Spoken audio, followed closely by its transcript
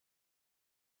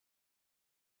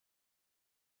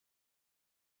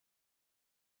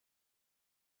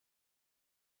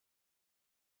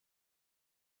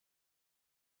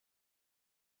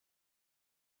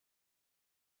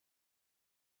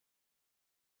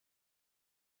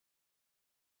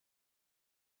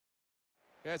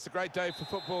Yeah, it's a great day for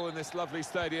football in this lovely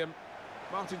stadium.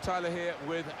 Martin Tyler here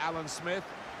with Alan Smith,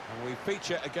 and we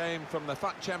feature a game from the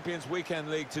FUT Champions Weekend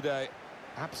League today.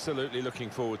 Absolutely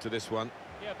looking forward to this one.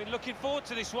 Yeah, I've been looking forward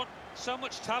to this one. So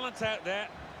much talent out there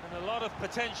and a lot of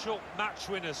potential match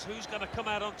winners. Who's going to come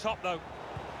out on top, though?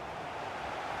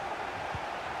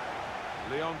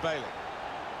 Leon Bailey.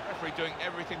 Referee doing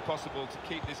everything possible to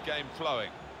keep this game flowing.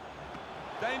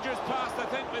 Dangerous pass, I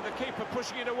think, with the keeper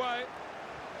pushing it away.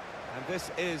 And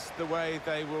this is the way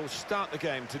they will start the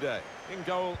game today. In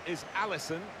goal is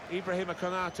Alisson. Ibrahima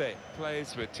Konate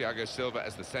plays With Thiago Silva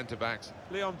as the centre-backs.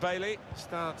 Leon Bailey.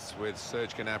 Starts with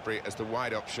Serge Gnabry as the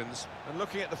wide options. And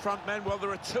looking at the front men, well,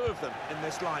 there are two of them in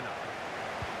this lineup.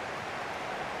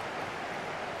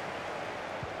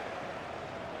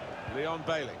 Leon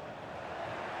Bailey.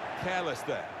 Careless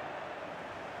there.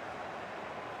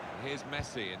 And here's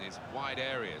Messi in his wide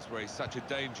areas where he's such a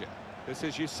danger. This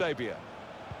is Eusebio.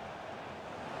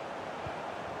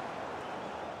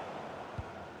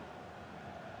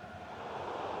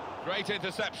 Great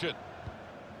interception.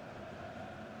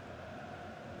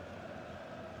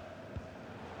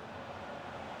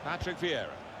 Patrick Vieira.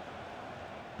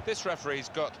 This referee's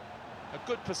got a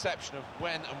good perception of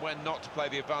when and when not to play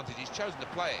the advantage. He's chosen to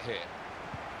play it here.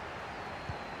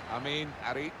 Amin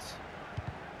Arit.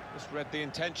 Just read the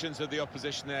intentions of the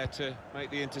opposition there to make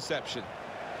the interception.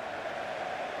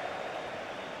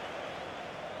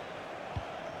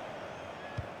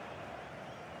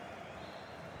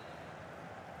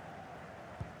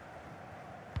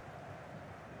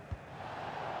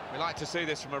 We like to see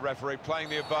this from a referee playing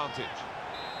the advantage.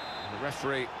 And the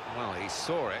referee, well, he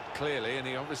saw it clearly, and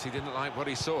he obviously didn't like what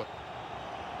he saw.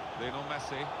 Lionel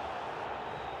Messi.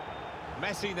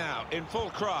 Messi now in full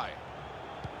cry.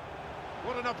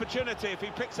 What an opportunity if he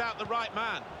picks out the right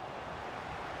man.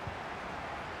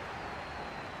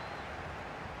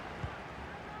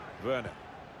 Werner.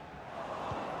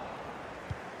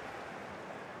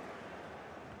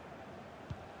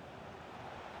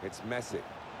 It's Messi.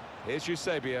 Here's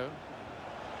Eusebio.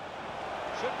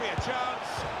 Should be a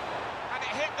chance. And it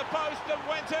hit the post and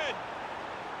went in.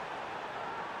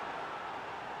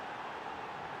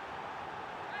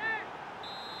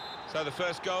 So the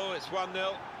first goal, it's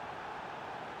 1-0.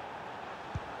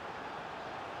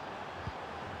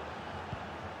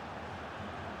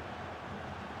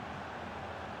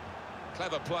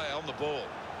 Clever play on the ball.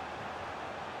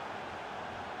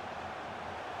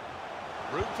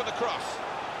 Room for the cross.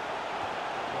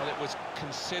 Well, it was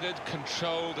considered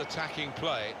controlled attacking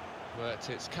play, but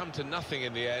it's come to nothing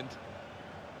in the end.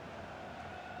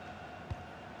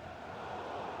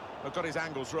 I've got his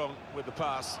angles wrong with the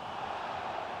pass.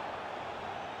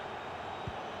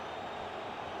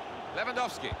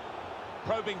 Lewandowski,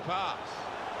 probing pass.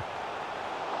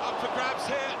 Up for grabs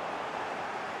here.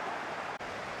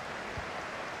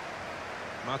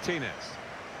 Martinez.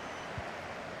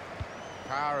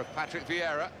 Power of Patrick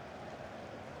Vieira.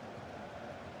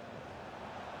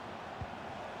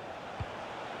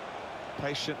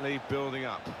 Patiently building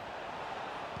up.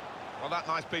 Well, that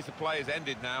nice piece of play is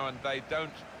ended now, and they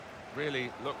don't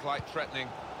really look like threatening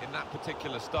in that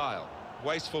particular style.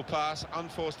 Wasteful pass,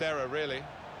 unforced error, really.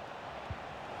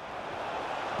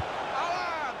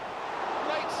 Alan!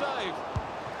 Great save.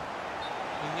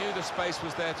 He knew the space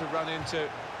was there to run into.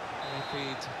 If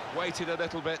he'd waited a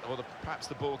little bit, or perhaps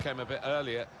the ball came a bit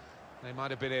earlier, they might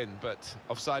have been in, but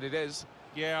offside it is.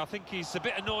 Yeah, I think he's a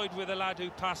bit annoyed with the lad who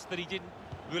passed that he didn't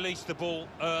release the ball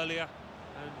earlier.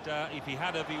 And if he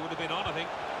had have, he would have been on, I think.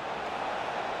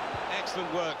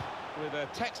 Excellent work with a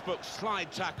textbook slide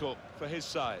tackle for his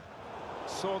side.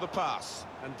 Saw the pass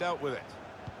and dealt with it.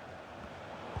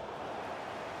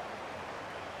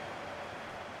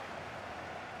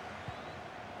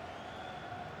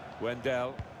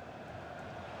 Wendell.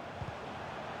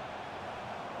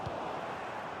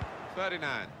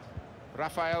 Ferdinand.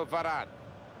 Rafael Varane.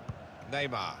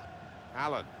 Neymar.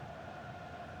 Alan.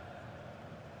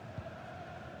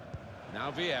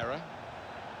 Now Vieira.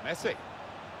 Messi.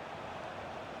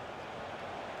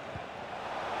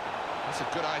 That's a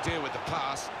good idea with the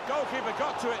pass. Goalkeeper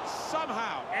got to it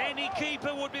somehow. Any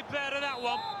keeper would be better at that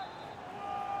one.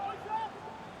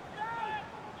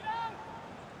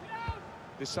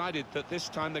 Decided that this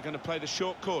time they're going to play the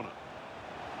short corner.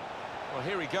 Well,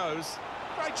 here he goes.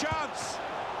 Great chance!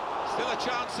 Still a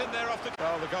chance in there off the...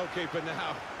 Well, the goalkeeper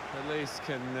now at least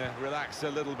can relax a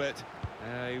little bit.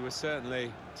 He was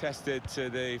certainly tested to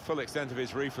the full extent of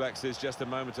his reflexes just a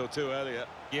moment or two earlier.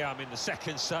 Yeah, I mean, the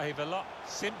second save a lot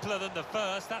simpler than the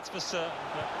first, that's for certain,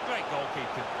 but great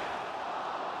goalkeeping.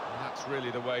 And that's really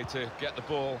the way to get the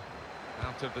ball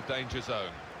out of the danger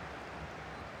zone.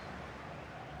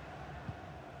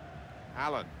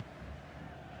 Allen.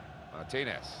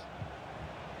 Martinez.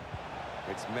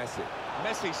 It's Messi.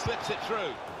 Messi slips it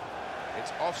through.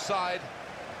 It's offside,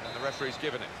 and the referee's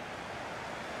given it.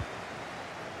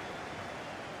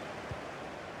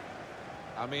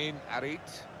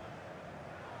 Arit.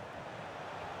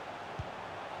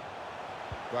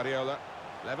 Guardiola.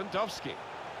 Lewandowski.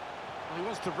 Well, he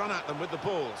wants to run at them with the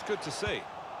ball. It's good to see.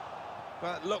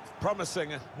 Well, it looked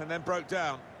promising and then broke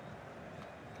down.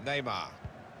 Neymar.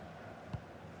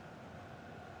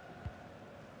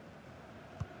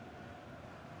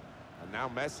 And now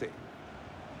Messi.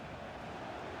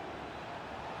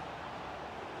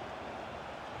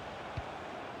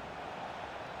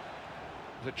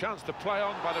 There's a chance to play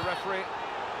on by the referee.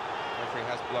 The referee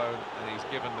has blown and he's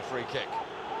given the free kick.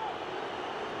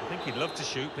 I think he'd love to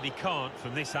shoot, but he can't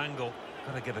from this angle.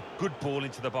 Got to get a good ball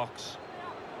into the box.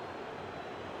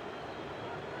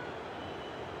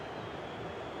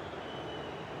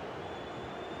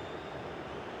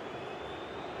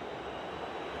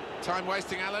 Time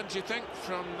wasting, Alan, do you think,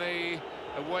 from the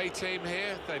away team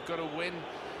here? They've got to win,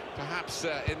 perhaps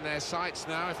in their sights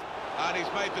now. And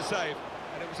he's made the save,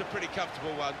 and it was a pretty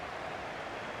comfortable one.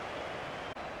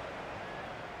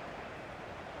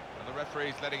 And the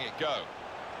referee's letting it go.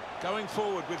 Going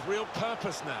forward with real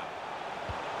purpose now.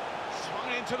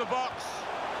 Swung into the box.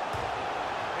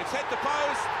 It's hit the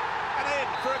post, and in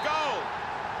for a goal.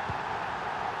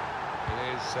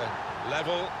 It is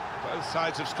level. Both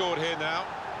sides have scored here now.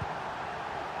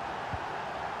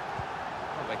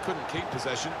 Well, they couldn't keep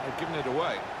possession, they've given it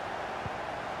away.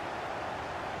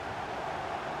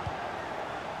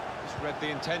 Just read the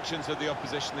intentions of the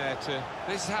opposition there to...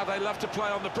 This is how they love to play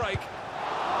on the break.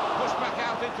 Push back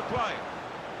out into play.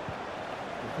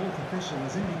 The fourth official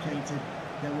has indicated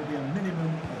there will be a minimum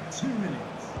of 2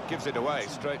 minutes. Gives it away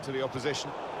straight to the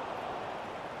opposition.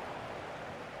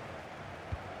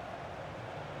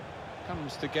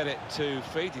 Comes to get it to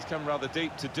feet. He's come rather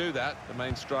deep to do that, the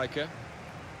main striker.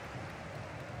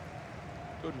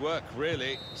 Good work,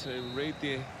 really, to read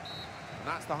the... And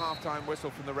that's the half-time whistle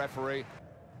from the referee.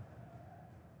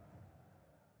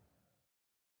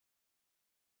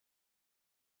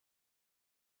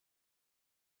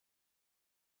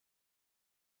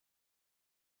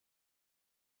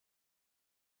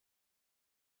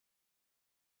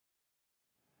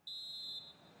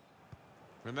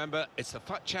 Remember, it's the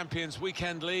FUT Champions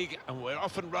Weekend League, and we're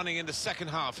off and running in the second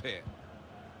half here.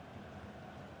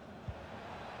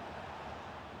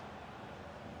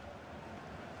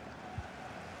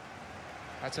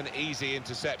 That's an easy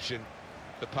interception.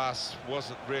 The pass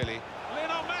wasn't really.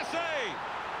 Lionel Messi!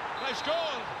 They've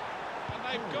scored, and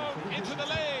they've gone into the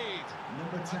lead.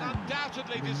 And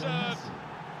undoubtedly deserved.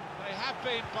 They have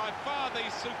been by far the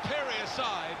superior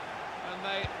side, and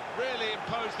they really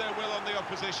imposed their will on the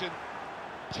opposition.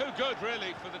 Too good,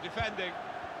 really, for the defending,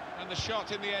 and the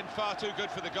shot in the end far too good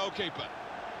for the goalkeeper.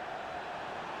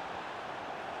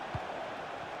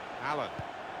 Allen.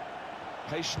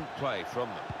 Patient play from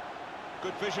them.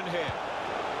 Good vision here.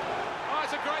 Oh,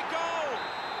 it's a great goal!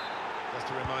 Just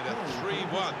a reminder,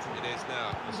 3-1 it is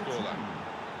now, the scoreline.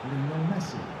 Lionel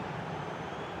Messi.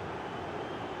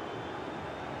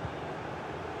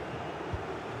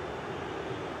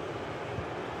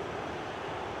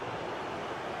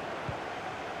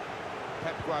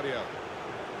 Pep Guardiola.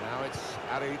 Now it's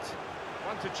Arit.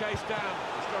 One to chase down.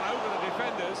 He's gone over the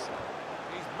defenders.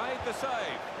 He's made the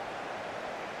save.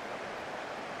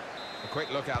 A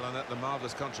quick look, Alan, at the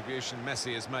marvellous contribution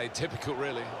Messi has made. Typical,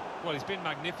 really. Well, he's been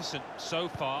magnificent so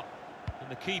far, and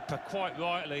the keeper, quite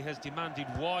rightly, has demanded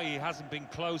why he hasn't been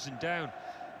closing down.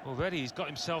 Already, he's got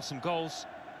himself some goals.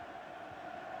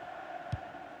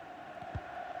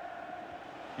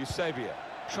 Eusebio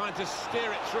trying to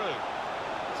steer it through.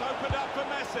 It's opened up for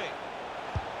Messi.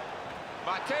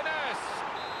 Martinez!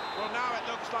 Well, now it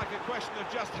looks like a question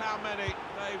of just how many.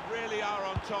 They really are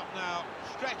on top now,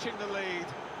 stretching the lead,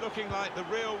 looking like the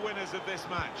real winners of this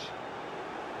match.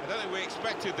 I don't think we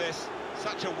expected this,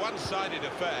 such a one-sided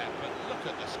affair, but look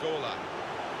at the scoreline.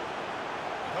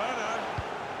 Werner.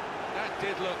 That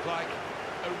did look like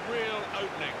a real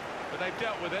opening, but they've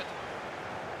dealt with it.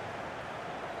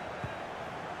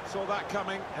 Saw that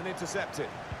coming and intercepted.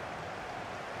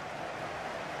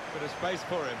 Bit of space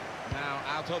for him, now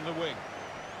out on the wing.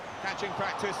 Catching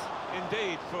practice,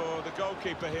 indeed, for the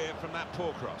goalkeeper here from that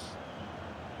poor cross.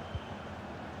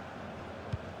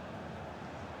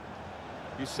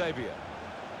 Eusebio.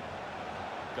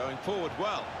 Going forward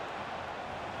well.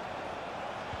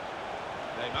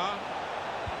 Neymar.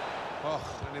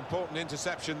 Oh, an important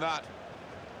interception, that.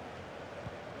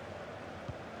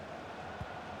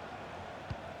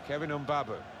 Kevin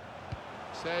Mbabu.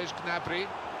 Serge Gnabry.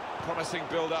 Promising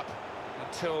build-up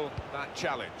until that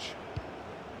challenge.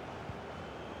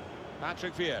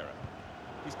 Patrick Vieira.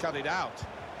 He's cut it out.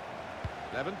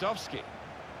 Lewandowski.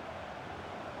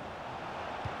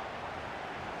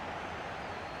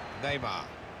 Neymar.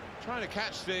 Trying to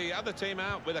catch the other team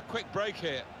out with a quick break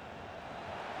here.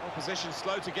 Opposition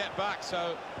slow to get back,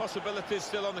 so possibilities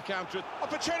still on the counter.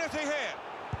 Opportunity here!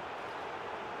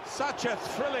 Such a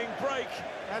thrilling break,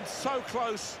 and so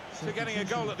close to getting a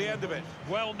goal at the end of it.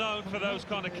 Well known for those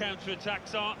kind of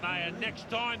counter-attacks, aren't they? And next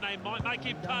time they might make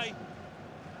him pay.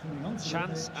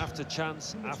 Chance after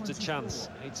chance after chance.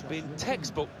 It's been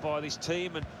textbook by this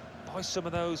team and by some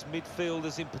of those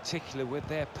midfielders in particular with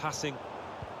their passing.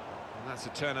 And that's a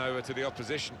turnover to the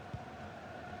opposition.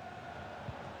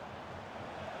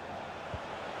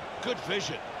 Good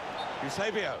vision.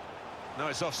 Eusebio. No,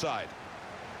 it's offside.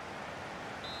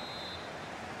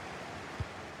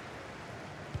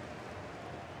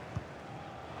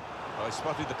 Oh, he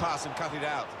spotted the pass and cut it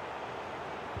out.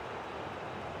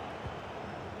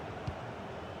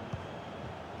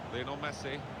 Lionel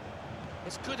Messi.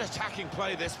 It's good attacking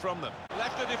play, this, from them.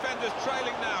 Left the defenders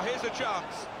trailing now. Here's a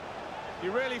chance. He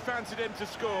really fancied him to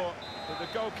score, but the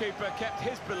goalkeeper kept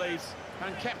his beliefs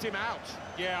and kept him out.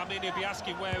 Yeah, I mean, he'd be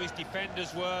asking where his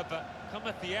defenders were, but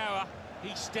cometh the hour,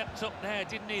 he stepped up there,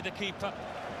 didn't he, the keeper?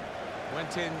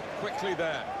 Went in quickly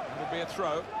there. It'll be a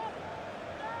throw.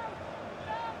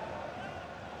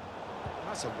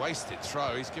 That's a wasted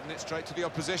throw. He's given it straight to the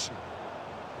opposition.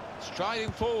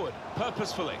 Striding forward,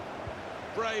 purposefully.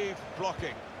 Brave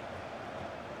blocking.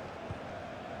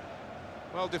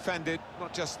 Well defended,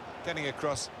 not just getting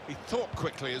across, he thought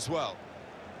quickly as well.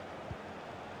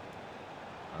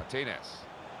 Martinez.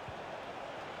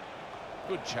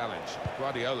 Good challenge.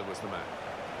 Guardiola was the man.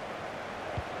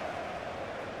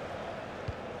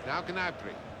 Now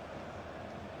Gnabry.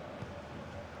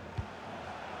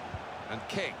 And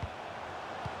King.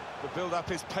 The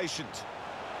build-up is patient.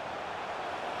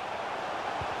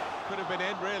 Could have been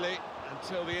in, really,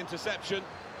 until the interception.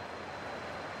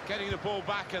 Getting the ball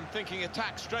back and thinking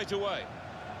attack straight away.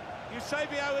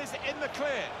 Eusebio is in the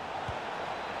clear.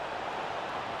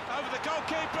 Over the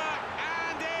goalkeeper,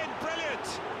 and in!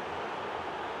 Brilliant!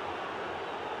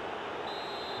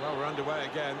 Well, we're underway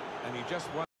again, and he just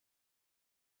won.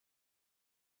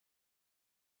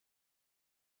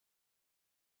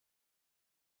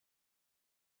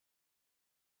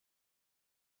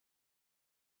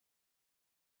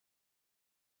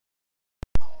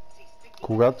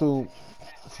 Когато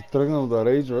си тръгнал да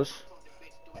рейджваш,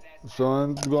 защо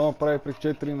не го направи при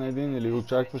 4 на 1 или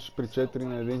очакваш при 4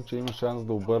 на 1, че има шанс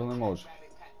да обърне, може.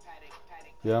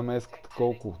 Имаме еската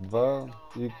колко? 2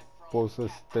 и после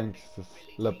асистенти с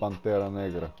Ла Пантера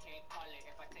Негра.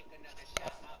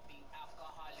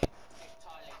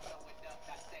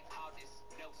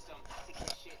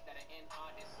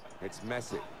 It's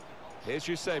Messi.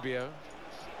 Here's Eusebio.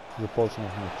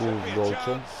 Започнахме хубаво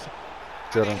голче.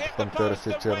 Черната пантера си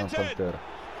е черна пантера.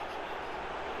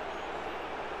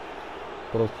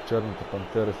 Просто черната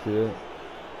пантера си е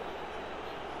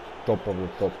топ of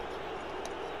the топ.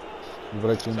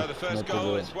 Добре, че имах късмета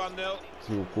да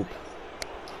си го купя.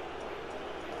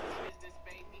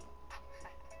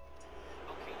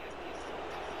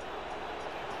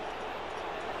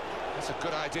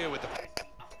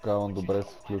 Каван добре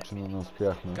се включи, но не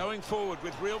успяхме.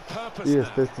 И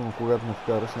естествено, когато не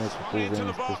вкараш някакво половина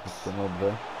изпуснат с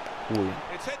 1-2, хуй.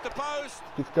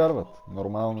 Ти вкарват.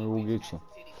 Нормално и логично.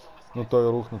 Но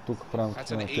той рухна тук в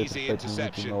рамките на 4-5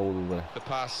 минути много добре.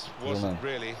 За мен.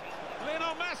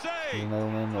 За него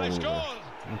не е много добре.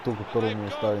 Но тук първо ми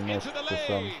остави Месото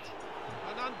сам.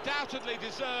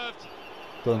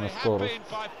 Той на скорост.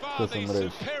 Късен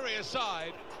рейж.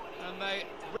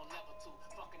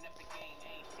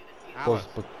 После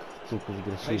пък тук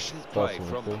сгреши с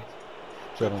пасовете.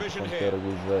 Черната пантера го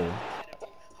изведе.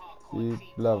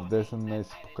 И ляв-десен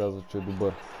Меси показва, че е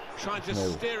добър с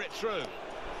него.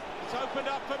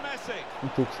 И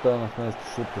тук стана вместо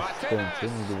шут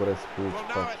асистенция, но добре се получи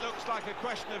пак.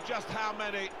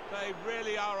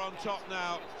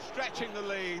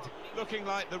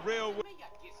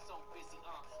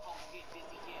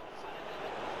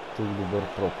 Тук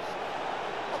добър пропуск.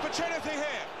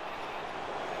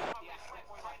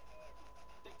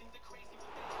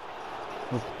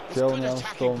 Но като цяло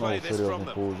нямаше толкова много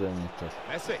сериозно положение част.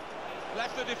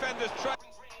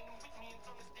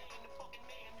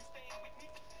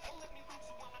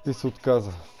 И се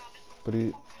отказа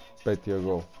при петия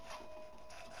гол.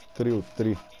 3 от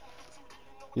 3.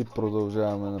 И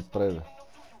продължаваме напред.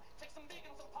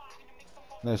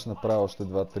 Днес ще направя още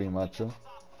 2-3 мача.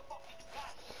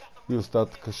 И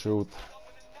остатъка ще утре.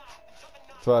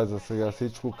 Това е за сега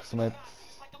всичко. Късмет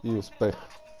и успех!